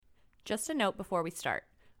Just a note before we start.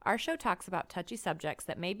 Our show talks about touchy subjects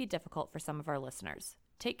that may be difficult for some of our listeners.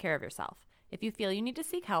 Take care of yourself. If you feel you need to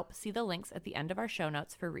seek help, see the links at the end of our show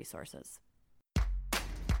notes for resources.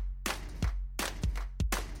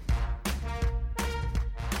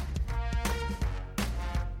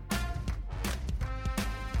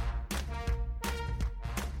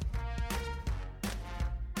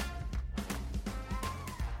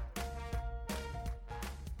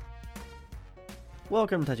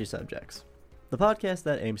 Welcome to Touchy Subjects, the podcast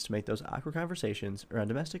that aims to make those awkward conversations around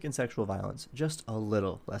domestic and sexual violence just a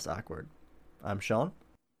little less awkward. I'm Sean.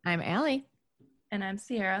 I'm Allie. And I'm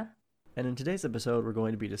Sierra. And in today's episode, we're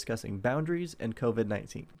going to be discussing boundaries and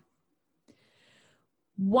COVID-19.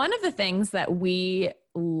 One of the things that we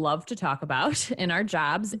love to talk about in our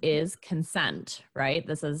jobs is consent, right?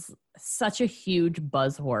 This is such a huge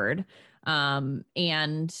buzzword. And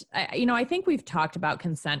I think we've talked about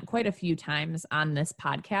consent quite a few times on this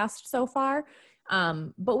podcast so far.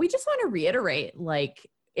 But we just want to reiterate,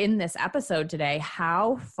 in this episode today,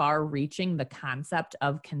 how far reaching the concept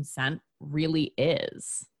of consent really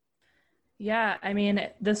is. Yeah,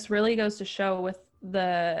 this really goes to show with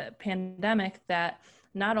the pandemic that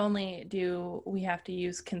not only do we have to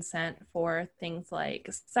use consent for things like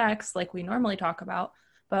sex, like we normally talk about,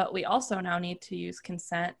 but we also now need to use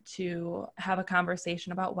consent to have a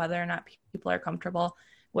conversation about whether or not people are comfortable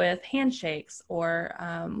with handshakes or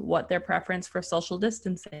what their preference for social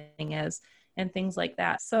distancing is and things like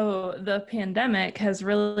that. So the pandemic has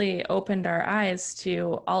really opened our eyes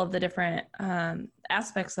to all of the different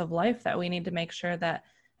aspects of life that we need to make sure that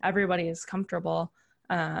everybody is comfortable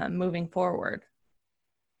moving forward.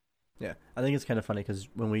 Yeah, I think it's kind of funny because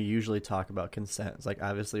when we usually talk about consent, it's like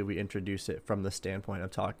obviously we introduce it from the standpoint of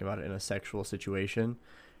talking about it in a sexual situation.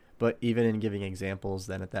 But even in giving examples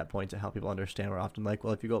then at that point to help people understand, we're often like,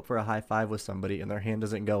 well, if you go up for a high five with somebody and their hand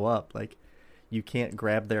doesn't go up, you can't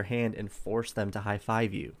grab their hand and force them to high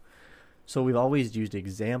five you. So we've always used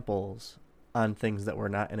examples on things that were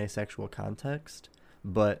not in a sexual context.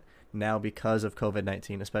 But now because of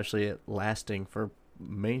COVID-19, especially it lasting for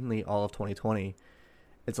mainly all of 2020,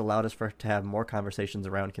 it's allowed us to have more conversations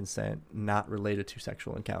around consent not related to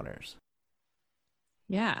sexual encounters.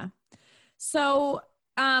 Yeah. So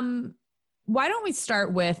why don't we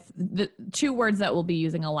start with the two words that we'll be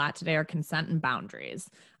using a lot today are consent and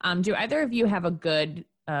boundaries. Do either of you have a good,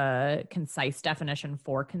 concise definition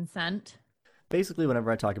for consent? Basically,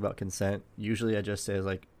 whenever I talk about consent, usually I just say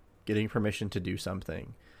getting permission to do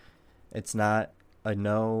something. It's not a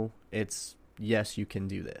no, it's yes, you can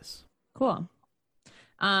do this. Cool.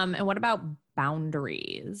 And what about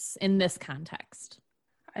boundaries in this context?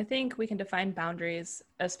 I think we can define boundaries,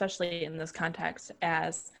 especially in this context,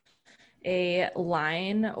 as a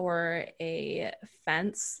line or a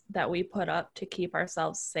fence that we put up to keep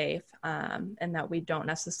ourselves safe, and that we don't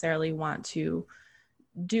necessarily want to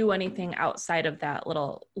do anything outside of that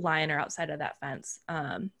little line or outside of that fence,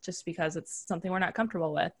 just because it's something we're not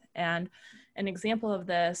comfortable with. And an example of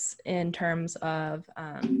this in terms of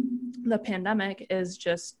the pandemic is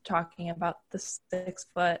just talking about the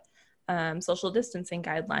 6-foot social distancing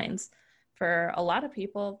guidelines. For a lot of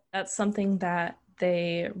people, that's something that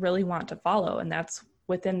they really want to follow, and that's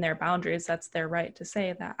within their boundaries. That's their right to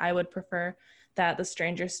say that I would prefer that the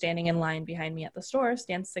stranger standing in line behind me at the store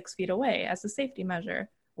stands 6 feet away as a safety measure.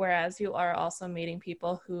 Whereas you are also meeting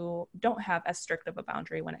people who don't have as strict of a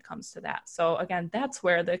boundary when it comes to that. So again, that's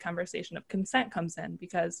where the conversation of consent comes in,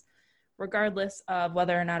 because regardless of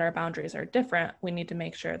whether or not our boundaries are different, we need to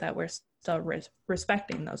make sure that we're still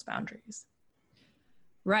respecting those boundaries.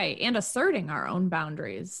 Right. And asserting our own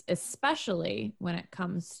boundaries, especially when it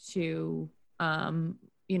comes to,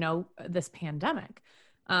 this pandemic.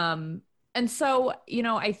 And so,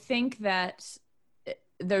 I think that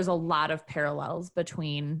there's a lot of parallels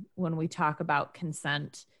between when we talk about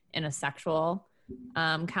consent in a sexual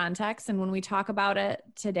context and when we talk about it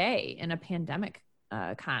today in a pandemic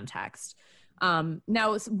context.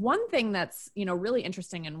 Now, one thing that's, really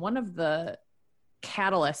interesting, and one of the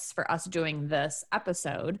catalysts for us doing this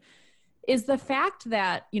episode is the fact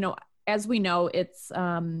that, as we know, it's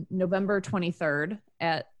November 23rd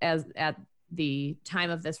at the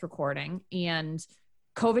time of this recording, and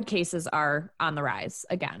COVID cases are on the rise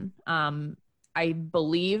again. I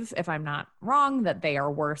believe, if I'm not wrong, that they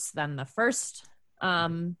are worse than the first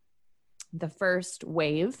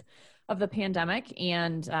wave of the pandemic,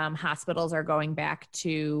 and hospitals are going back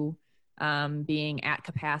to being at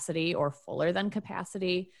capacity or fuller than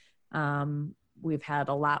capacity. We've had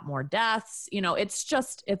a lot more deaths.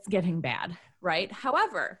 It's getting bad, right?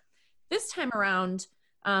 However, this time around,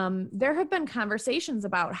 there have been conversations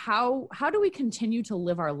about how do we continue to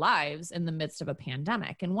live our lives in the midst of a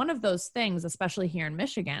pandemic. And one of those things, especially here in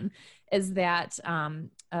Michigan, is that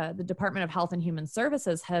the Department of Health and Human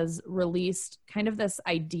Services has released kind of this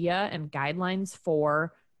idea and guidelines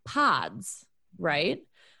for pods, right?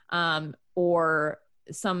 Or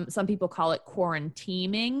some people call it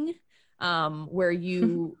quarantining, where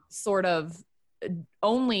you sort of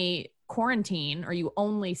only quarantine or you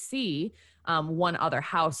only see one other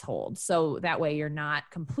household. So that way you're not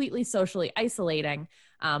completely socially isolating,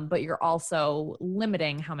 but you're also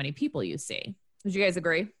limiting how many people you see. Would you guys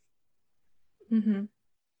agree? Mm-hmm.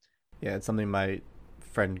 Yeah, it's something my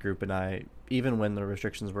friend group and I, even when the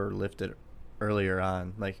restrictions were lifted earlier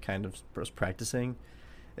on, like kind of was practicing,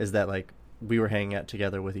 is that like we were hanging out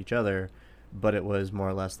together with each other, but it was more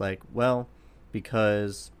or less like, well,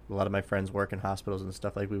 because a lot of my friends work in hospitals and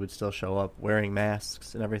stuff, like we would still show up wearing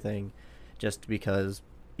masks and everything, just because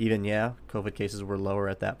even, COVID cases were lower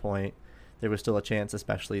at that point. There was still a chance,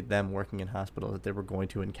 especially them working in hospitals, that they were going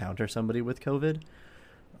to encounter somebody with COVID.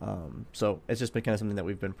 So it's just been kind of something that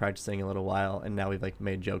we've been practicing a little while, and now we've like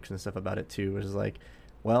made jokes and stuff about it too, which is like,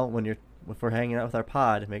 well, if we're hanging out with our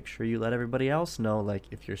pod, make sure you let everybody else know, like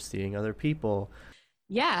if you're seeing other people.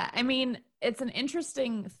 Yeah, I mean, it's an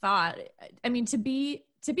interesting thought. I mean, to be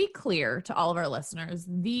clear to all of our listeners,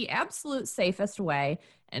 the absolute safest way,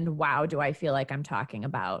 and wow, do I feel like I'm talking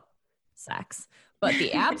about sex, but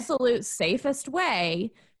the absolute safest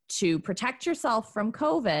way to protect yourself from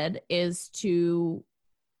COVID is to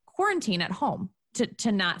quarantine at home,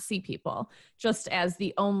 to not see people, just as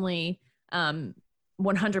the only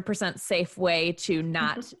 100% safe way to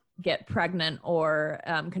not get pregnant or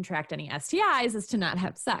contract any STIs is to not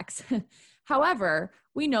have sex. However,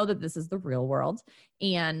 we know that this is the real world,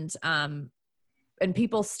 and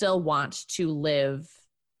people still want to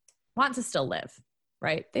still live,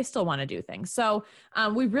 right? They still want to do things. So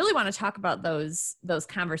we really want to talk about those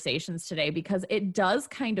conversations today, because it does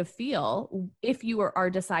kind of feel, if you are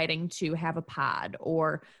deciding to have a pod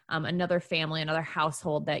or another family, another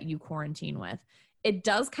household that you quarantine with, it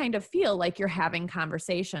does kind of feel like you're having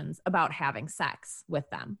conversations about having sex with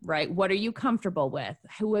them, right? What are you comfortable with?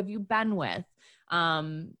 Who have you been with?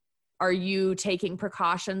 Are you taking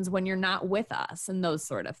precautions when you're not with us, and those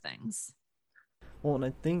sort of things? Well, and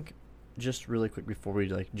I think just really quick before we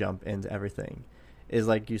like jump into everything is,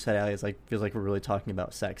 like you said, Allie, it's like feels like we're really talking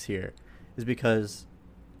about sex here, is because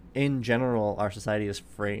in general our society has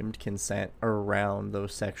framed consent around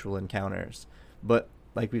those sexual encounters. But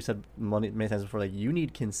like we've said many times before, like you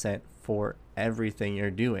need consent for everything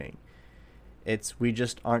you're doing. We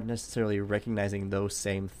just aren't necessarily recognizing those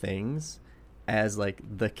same things as like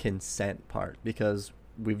the consent part, because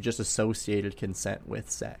we've just associated consent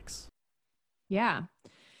with sex. Yeah.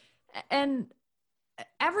 And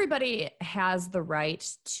everybody has the right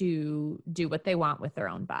to do what they want with their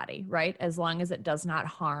own body, right? As long as it does not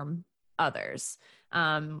harm others.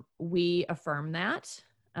 We affirm that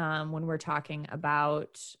when we're talking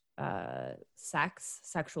about sex,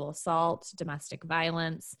 sexual assault, domestic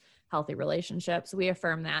violence, healthy relationships. We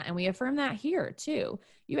affirm that, and we affirm that here too.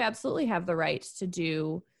 You absolutely have the right to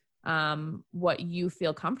do what you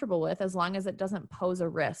feel comfortable with, as long as it doesn't pose a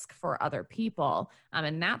risk for other people.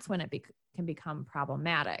 And that's when it can become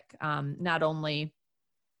problematic, not only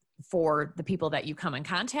for the people that you come in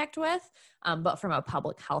contact with, but from a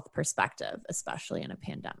public health perspective, especially in a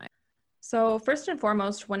pandemic. So first and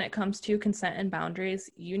foremost, when it comes to consent and boundaries,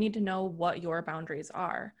 you need to know what your boundaries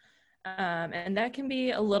are. And that can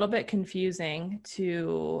be a little bit confusing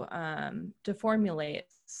to formulate.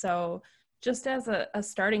 So just as a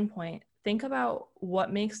starting point, think about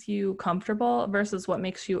what makes you comfortable versus what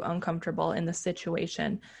makes you uncomfortable in the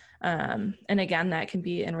situation. And again, that can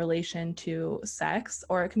be in relation to sex,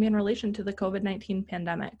 or it can be in relation to the COVID-19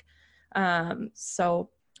 pandemic.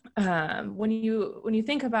 When you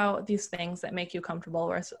think about these things that make you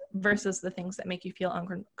comfortable versus the things that make you feel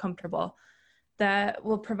uncomfortable, that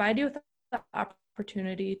will provide you with the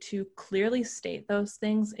opportunity to clearly state those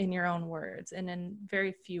things in your own words and in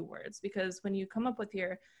very few words. Because when you come up with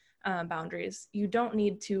your boundaries, you don't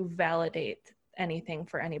need to validate anything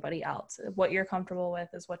for anybody else. What you're comfortable with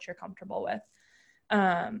is what you're comfortable with.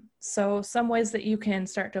 So some ways that you can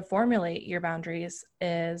start to formulate your boundaries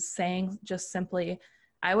is saying just simply,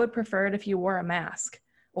 I would prefer it if you wore a mask,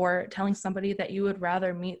 or telling somebody that you would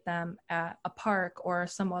rather meet them at a park or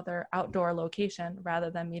some other outdoor location rather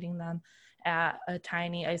than meeting them at a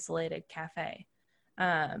tiny isolated cafe.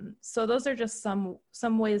 So those are just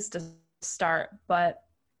some ways to start. But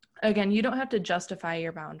again, you don't have to justify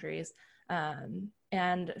your boundaries.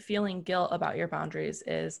 And feeling guilt about your boundaries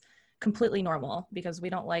is completely normal, because we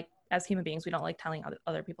don't like, as human beings, we don't like telling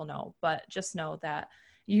other people no, but just know that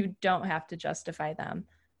you don't have to justify them.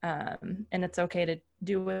 And it's okay to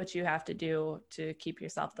do what you have to do to keep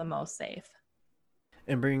yourself the most safe.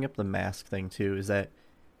 And bringing up the mask thing too, is that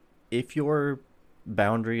if your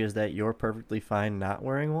boundary is that you're perfectly fine not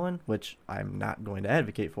wearing one, which I'm not going to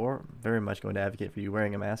advocate for, I'm very much going to advocate for you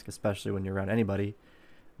wearing a mask, especially when you're around anybody.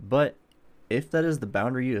 But if that is the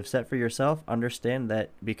boundary you have set for yourself, understand that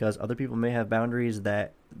because other people may have boundaries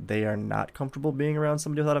that they are not comfortable being around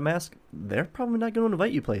somebody without a mask, they're probably not going to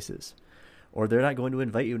invite you places. Or they're not going to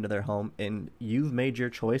invite you into their home, and you've made your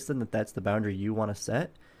choice then that that's the boundary you want to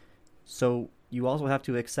set. So you also have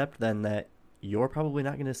to accept then that you're probably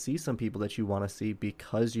not going to see some people that you want to see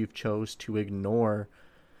because you've chose to ignore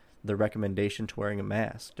the recommendation to wearing a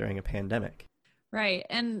mask during a pandemic. Right.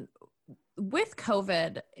 And with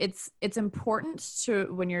COVID, it's important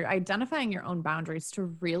to, when you're identifying your own boundaries, to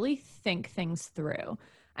really think things through.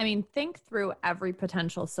 I mean, think through every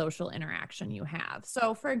potential social interaction you have.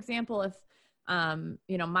 So for example, if,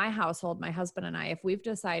 my household, my husband and I, if we've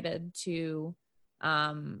decided to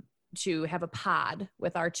have a pod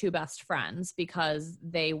with our two best friends because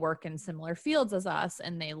they work in similar fields as us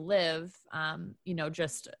and they live,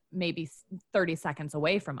 just maybe 30 seconds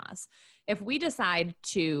away from us. If we decide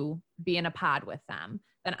to be in a pod with them,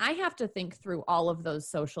 then I have to think through all of those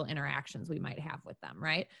social interactions we might have with them,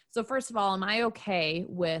 right? So first of all, am I okay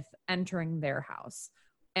with entering their house?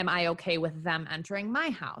 Am I okay with them entering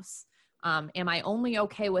my house? Am I only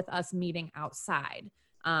okay with us meeting outside?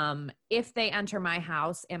 If they enter my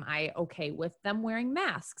house, am I okay with them wearing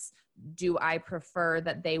masks? Do I prefer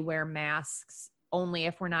that they wear masks only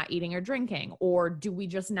if we're not eating or drinking? Or do we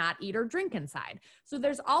just not eat or drink inside? So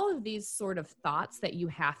there's all of these sort of thoughts that you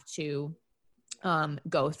have to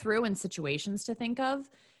go through and situations to think of.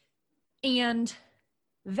 And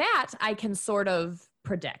that I can sort of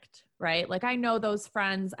predict, right? Like I know those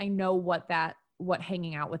friends, I know what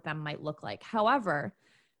hanging out with them might look like. However,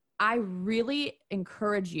 I really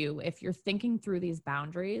encourage you, if you're thinking through these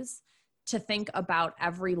boundaries, to think about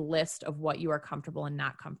every list of what you are comfortable and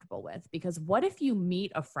not comfortable with. Because what if you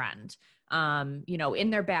meet a friend, in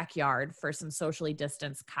their backyard for some socially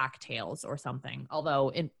distanced cocktails or something?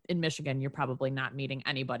 Although in Michigan, you're probably not meeting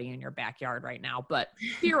anybody in your backyard right now, but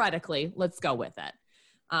theoretically, let's go with it.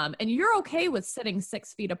 And you're okay with sitting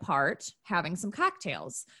 6 feet apart, having some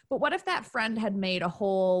cocktails. But what if that friend had made a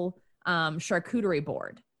whole charcuterie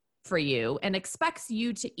board for you and expects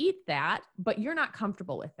you to eat that, but you're not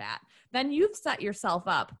comfortable with that? Then you've set yourself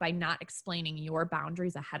up by not explaining your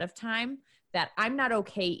boundaries ahead of time, that I'm not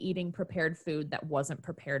okay eating prepared food that wasn't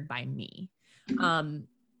prepared by me.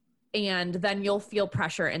 And then you'll feel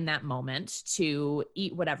pressure in that moment to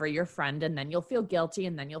eat whatever your friend, and then you'll feel guilty,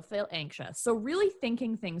 and then you'll feel anxious. So really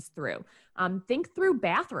thinking things through. Think through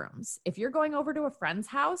bathrooms. If you're going over to a friend's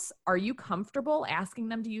house, are you comfortable asking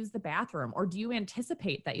them to use the bathroom? Or do you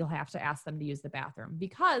anticipate that you'll have to ask them to use the bathroom?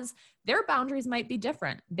 Because their boundaries might be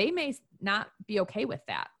different. They may not be okay with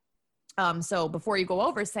that. So before you go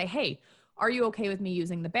over, say, hey, are you okay with me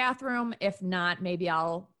using the bathroom? If not, maybe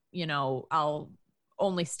I'll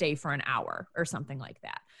only stay for an hour or something like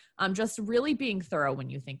that. Just really being thorough when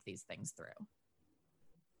you think these things through.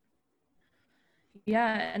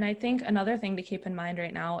 Yeah. And I think another thing to keep in mind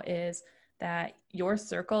right now is that your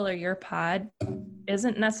circle or your pod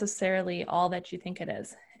isn't necessarily all that you think it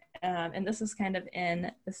is. And this is kind of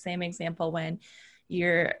in the same example when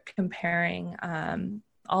you're comparing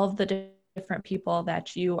all of the different people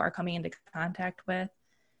that you are coming into contact with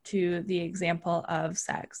to the example of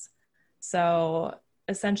sex. So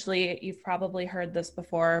essentially, you've probably heard this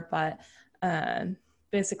before, but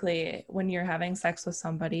basically when you're having sex with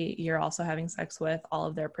somebody, you're also having sex with all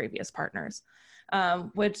of their previous partners,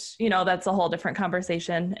 which, that's a whole different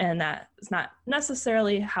conversation, and that is not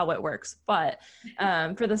necessarily how it works. But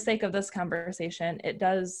for the sake of this conversation, it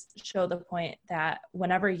does show the point that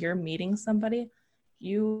whenever you're meeting somebody,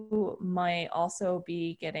 you might also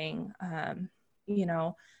be getting,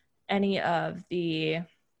 any of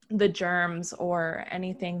the germs or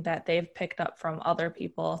anything that they've picked up from other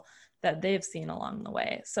people that they've seen along the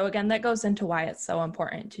way. So again, that goes into why it's so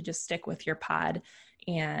important to just stick with your pod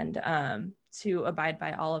and to abide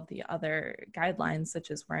by all of the other guidelines,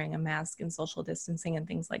 such as wearing a mask and social distancing and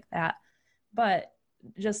things like that. But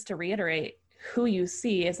just to reiterate, who you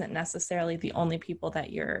see isn't necessarily the only people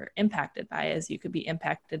that you're impacted by, as you could be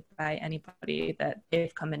impacted by anybody that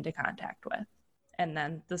they've come into contact with. And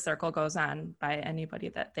then the circle goes on by anybody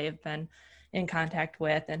that they've been in contact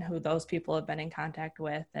with and who those people have been in contact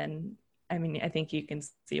with. And I mean, I think you can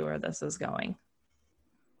see where this is going.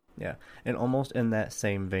 Yeah. And almost in that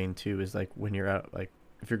same vein too is like when you're out, like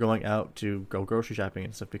if you're going out to go grocery shopping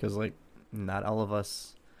and stuff, because like not all of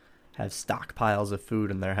us have stockpiles of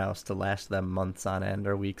food in their house to last them months on end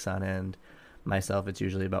or weeks on end. Myself, it's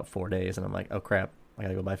usually about 4 days, and I'm like, oh crap, I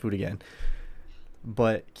gotta go buy food again.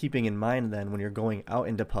 But keeping in mind then when you're going out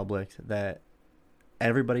into public that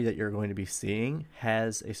everybody that you're going to be seeing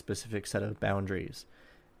has a specific set of boundaries,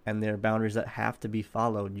 and they're boundaries that have to be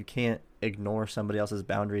followed. You can't ignore somebody else's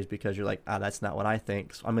boundaries because you're like, that's not what I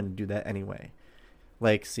think, so I'm going to do that anyway.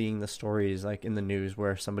 Like seeing the stories like in the news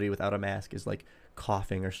where somebody without a mask is like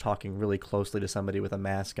coughing or talking really closely to somebody with a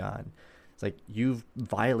mask on. It's like you've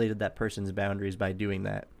violated that person's boundaries by doing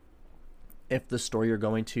that. If the store you're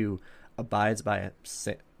going to abides by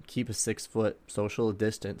keep a 6-foot social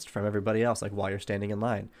distance from everybody else, like while you're standing in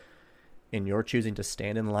line, and you're choosing to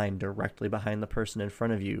stand in line directly behind the person in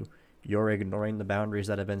front of you, you're ignoring the boundaries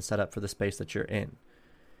that have been set up for the space that you're in.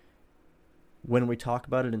 When we talk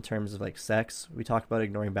about it in terms of like sex, we talk about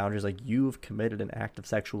ignoring boundaries like you've committed an act of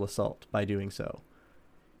sexual assault by doing so.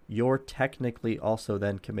 You're technically also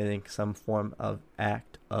then committing some form of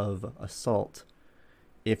act of assault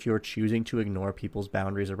if you're choosing to ignore people's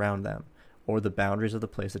boundaries around them or the boundaries of the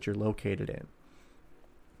place that you're located in.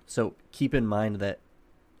 So keep in mind that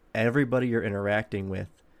everybody you're interacting with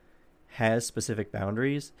has specific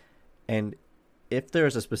boundaries, and if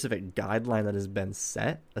there's a specific guideline that has been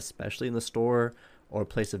set, especially in the store or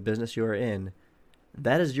place of business you're in,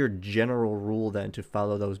 that is your general rule then to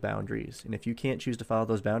follow those boundaries. And if you can't choose to follow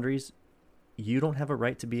those boundaries, you don't have a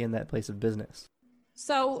right to be in that place of business.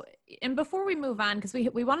 So, and before we move on, because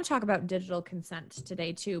we want to talk about digital consent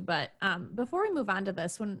today too, but before we move on to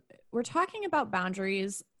this, when we're talking about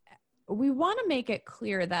boundaries, we want to make it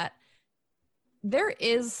clear that there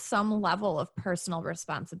is some level of personal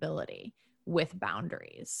responsibility with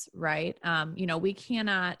boundaries, right? We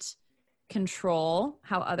cannot control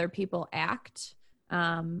how other people act.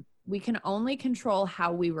 We can only control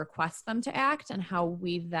how we request them to act and how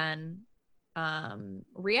we then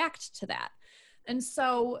react to that. And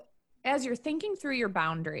so as you're thinking through your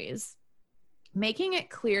boundaries, making it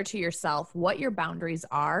clear to yourself what your boundaries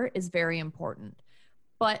are is very important.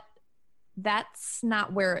 But that's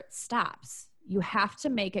not where it stops. You have to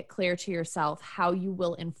make it clear to yourself how you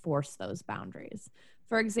will enforce those boundaries.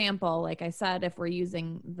 For example, like I said, if we're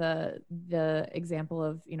using the example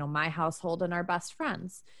of, my household and our best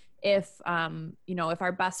friends, if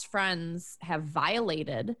our best friends have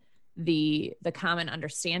violated the common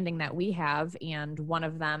understanding that we have, and one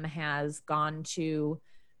of them has gone to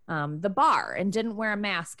the bar and didn't wear a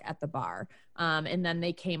mask at the bar, and then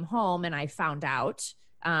they came home and I found out,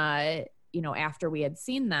 after we had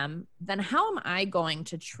seen them, then how am I going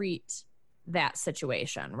to treat that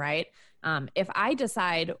situation, right? If I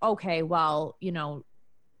decide, okay, well,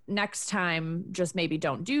 next time, just maybe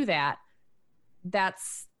don't do that,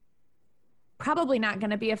 that's probably not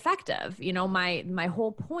going to be effective. My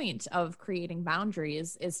whole point of creating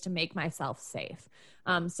boundaries is to make myself safe.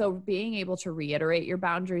 So being able to reiterate your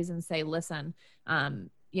boundaries and say, listen,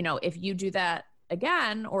 if you do that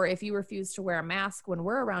again, or if you refuse to wear a mask when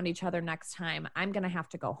we're around each other next time, I'm going to have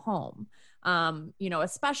to go home.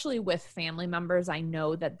 Especially with family members, I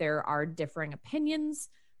know that there are differing opinions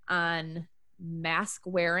on mask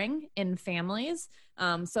wearing in families.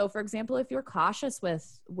 So for example, if you're cautious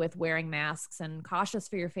with wearing masks and cautious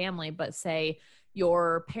for your family, but say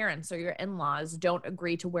your parents or your in-laws don't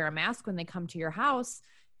agree to wear a mask when they come to your house,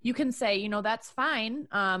 you can say, that's fine.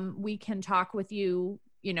 We can talk with you,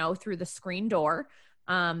 through the screen door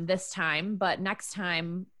this time, but next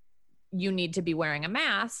time you need to be wearing a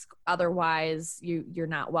mask. Otherwise you're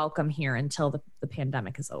not welcome here until the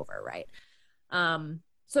pandemic is over. Right.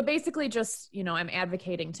 So basically just, I'm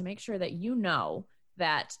advocating to make sure that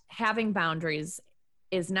that having boundaries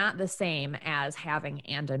is not the same as having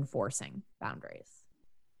and enforcing boundaries.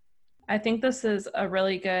 I think this is a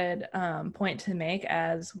really good point to make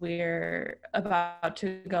as we're about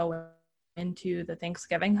to go into the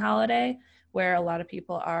Thanksgiving holiday, where a lot of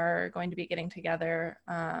people are going to be getting together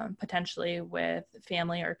potentially with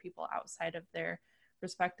family or people outside of their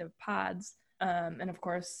respective pods. And of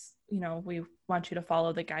course, we want you to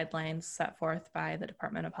follow the guidelines set forth by the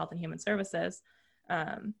Department of Health and Human Services.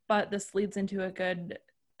 But this leads into a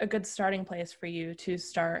good starting place for you to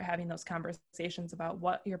start having those conversations about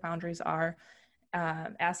what your boundaries are,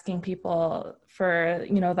 asking people for,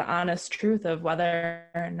 the honest truth of whether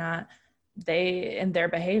or not they and their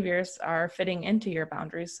behaviors are fitting into your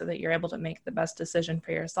boundaries, so that you're able to make the best decision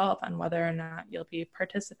for yourself on whether or not you'll be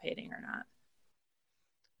participating or not.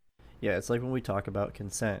 Yeah, it's like when we talk about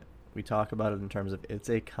consent, we talk about it in terms of it's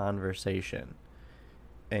a conversation.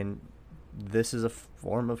 And this is a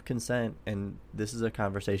form of consent, and this is a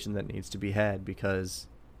conversation that needs to be had, because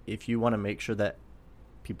if you want to make sure that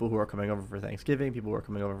people who are coming over for Thanksgiving, people who are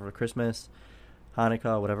coming over for Christmas,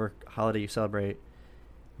 Hanukkah, whatever holiday you celebrate,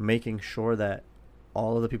 making sure that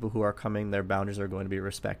all of the people who are coming, their boundaries are going to be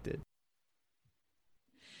respected.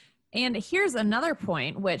 And here's another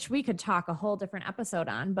point, which we could talk a whole different episode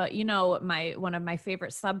on, but one of my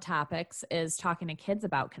favorite subtopics is talking to kids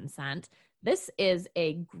about consent. This is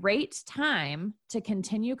a great time to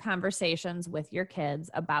continue conversations with your kids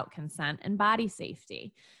about consent and body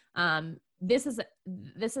safety. This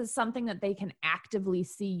is something that they can actively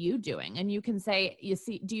see you doing, and you can say,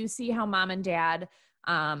 do you see how mom and dad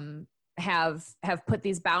have put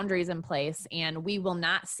these boundaries in place, and we will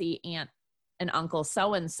not see aunt and uncle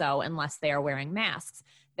so-and-so unless they are wearing masks.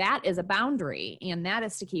 That is a boundary, and that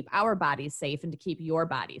is to keep our bodies safe and to keep your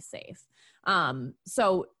body safe.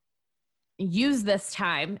 So use this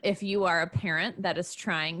time if you are a parent that is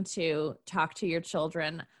trying to talk to your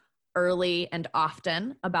children early and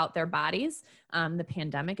often about their bodies. The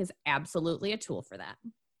pandemic is absolutely a tool for that.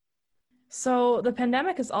 So the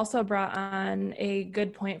pandemic has also brought on a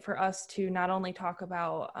good point for us to not only talk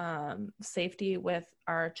about safety with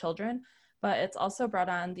our children, but it's also brought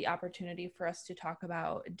on the opportunity for us to talk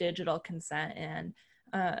about digital consent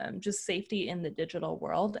and just safety in the digital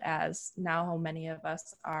world, as now many of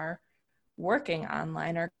us are working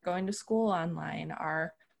online, are going to school online,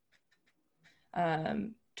 are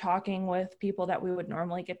talking with people that we would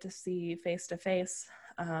normally get to see face to face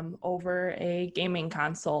over a gaming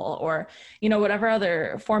console, or whatever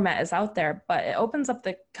other format is out there. But it opens up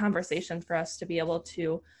the conversation for us to be able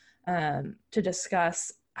to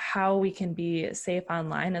discuss how we can be safe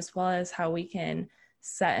online, as well as how we can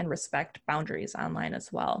set and respect boundaries online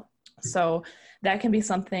as well. So that can be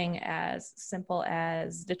something as simple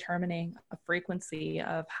as determining a frequency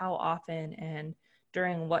of how often and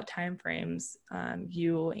during what time frames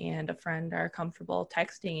you and a friend are comfortable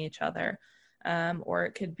texting each other. Or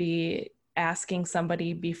it could be asking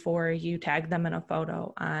somebody before you tag them in a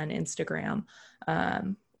photo on Instagram,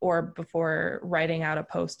 or before writing out a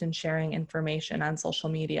post and sharing information on social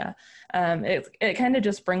media. It kind of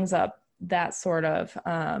just brings up that sort of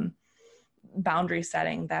boundary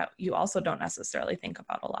setting that you also don't necessarily think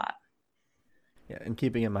about a lot. Yeah, and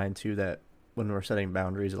keeping in mind too that when we're setting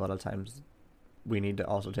boundaries, a lot of times we need to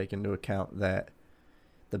also take into account that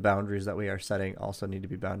the boundaries that we are setting also need to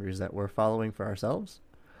be boundaries that we're following for ourselves.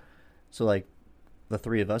 So like the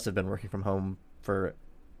three of us have been working from home for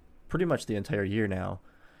pretty much the entire year now.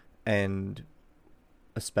 And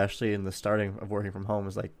especially in the starting of working from home,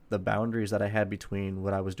 is like the boundaries that I had between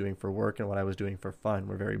what I was doing for work and what I was doing for fun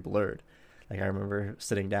were very blurred. Like I remember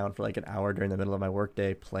sitting down for like an hour during the middle of my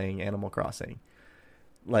workday playing Animal Crossing.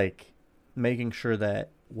 Like making sure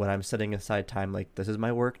that when I'm setting aside time, like this is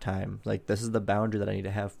my work time, like this is the boundary that I need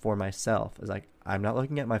to have for myself, is like I'm not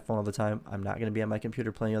looking at my phone all the time. I'm not going to be on my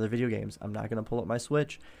computer playing other video games. I'm not going to pull up my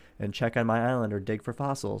Switch and check on my island or dig for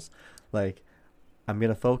fossils. Like I'm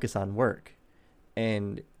going to focus on work.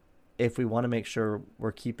 And if we want to make sure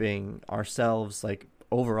we're keeping ourselves like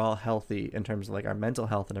overall healthy in terms of like our mental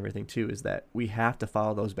health and everything too, is that we have to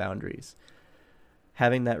follow those boundaries.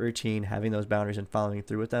 Having that routine, having those boundaries and following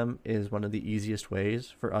through with them is one of the easiest ways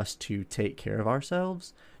for us to take care of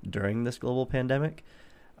ourselves during this global pandemic.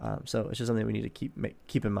 So it's just something we need to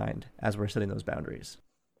keep in mind as we're setting those boundaries.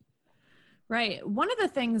 Right. One of the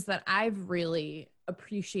things that I've really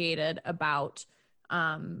appreciated about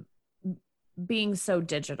being so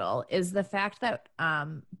digital is the fact that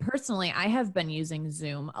personally, I have been using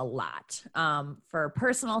Zoom a lot for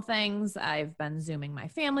personal things. I've been Zooming my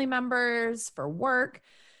family members for work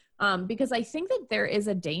because I think that there is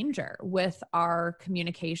a danger with our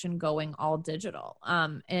communication going all digital.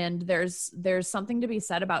 And there's something to be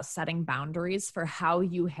said about setting boundaries for how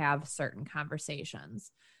you have certain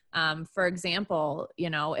conversations. For example,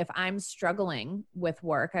 if I'm struggling with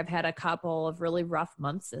work, I've had a couple of really rough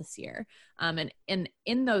months this year. And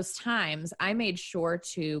in those times, I made sure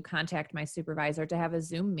to contact my supervisor to have a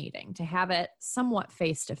Zoom meeting, to have it somewhat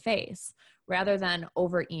face-to-face rather than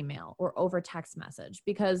over email or over text message.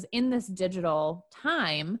 Because in this digital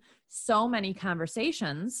time, so many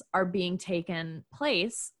conversations are being taken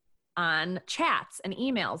place on chats and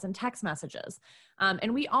emails and text messages.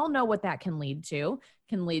 And we all know what that can lead to.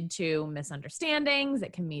 Can lead to misunderstandings.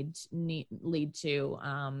 It can lead to,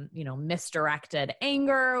 misdirected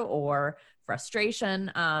anger or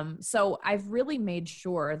frustration. So I've really made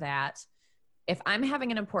sure that if I'm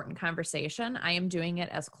having an important conversation, I am doing it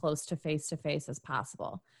as close to face as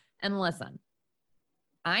possible. And listen,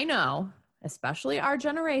 I know especially our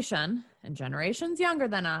generation and generations younger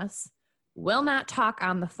than us, will not talk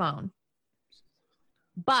on the phone.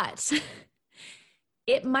 But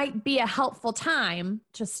it might be a helpful time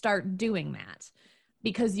to start doing that,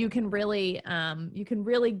 because you can really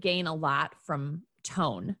gain a lot from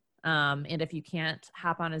tone. And if you can't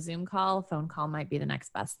hop on a Zoom call, a phone call might be the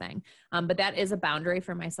next best thing. But that is a boundary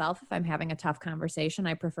for myself. If I'm having a tough conversation,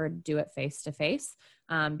 I prefer to do it face to face,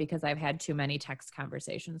 because I've had too many text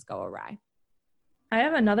conversations go awry. I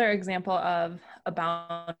have another example of a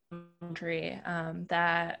boundary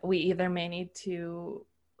that we either may need to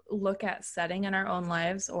look at setting in our own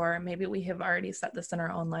lives, or maybe we have already set this in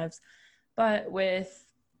our own lives. But with,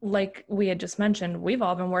 like we had just mentioned, we've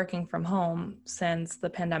all been working from home since the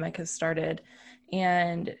pandemic has started.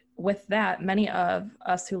 And with that, many of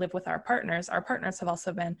us who live with our partners have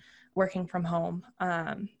also been working from home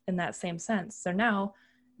in that same sense. So now,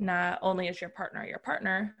 not only is your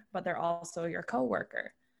partner, but they're also your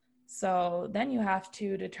coworker. So then you have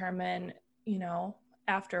to determine,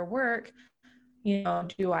 after work,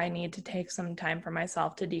 do I need to take some time for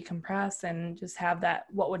myself to decompress and just have that,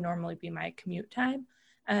 what would normally be my commute time,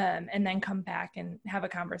 and then come back and have a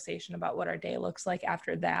conversation about what our day looks like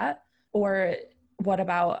after that? Or what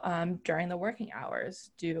about during the working hours?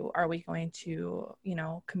 Are we going to,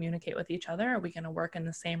 communicate with each other? Are we going to work in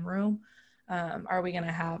the same room? Are we going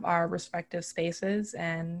to have our respective spaces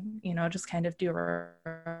and, just kind of do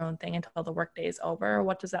our own thing until the workday is over?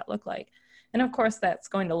 What does that look like? And of course, that's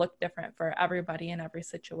going to look different for everybody in every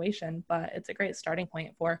situation, but it's a great starting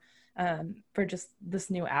point for just this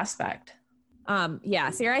new aspect. Yeah,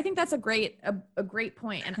 Sarah, I think that's a great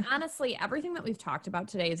point. And honestly, everything that we've talked about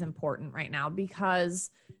today is important right now, because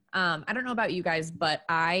I don't know about you guys, but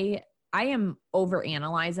I am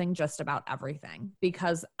overanalyzing just about everything,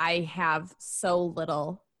 because I have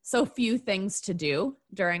so few things to do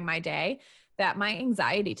during my day that my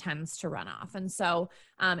anxiety tends to run off. And so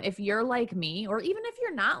if you're like me, or even if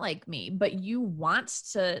you're not like me, but you want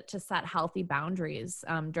to set healthy boundaries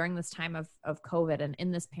during this time of COVID and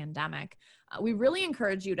in this pandemic, we really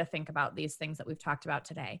encourage you to think about these things that we've talked about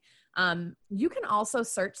today. You can also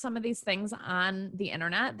search some of these things on the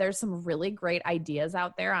internet. There's some really great ideas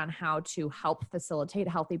out there on how to help facilitate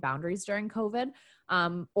healthy boundaries during COVID.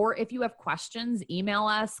 Or if you have questions, email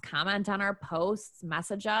us, comment on our posts,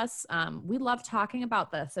 message us. We love talking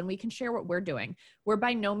about this, and we can share what we're doing. We're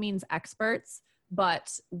by no means experts,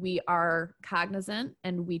 but we are cognizant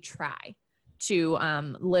and we try to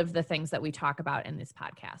live the things that we talk about in this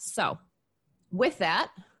podcast. So with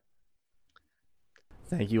that,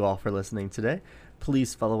 thank you all for listening today.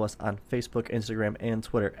 Please follow us on Facebook, Instagram, and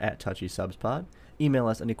Twitter at TouchySubsPod. Email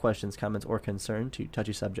us any questions, comments, or concern to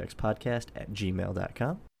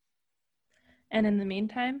touchysubjectspodcast@gmail.com. And in the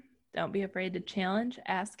meantime, don't be afraid to challenge,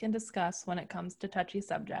 ask, and discuss when it comes to touchy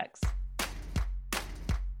subjects.